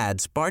of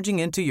ads barging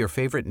into your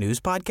favorite news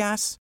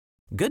podcasts?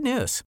 Good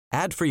news.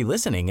 Ad-free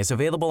listening is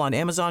available on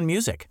Amazon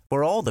Music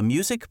for all the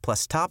music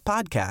plus top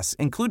podcasts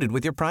included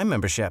with your Prime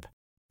membership.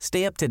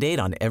 Stay up to date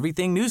on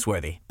everything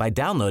newsworthy by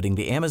downloading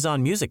the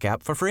Amazon Music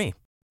app for free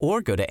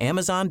or go to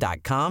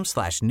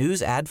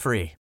amazon.com/news ad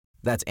free.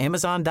 That's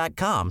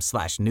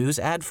amazon.com/news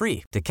ad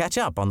free to catch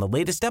up on the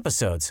latest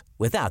episodes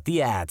without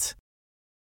the ads.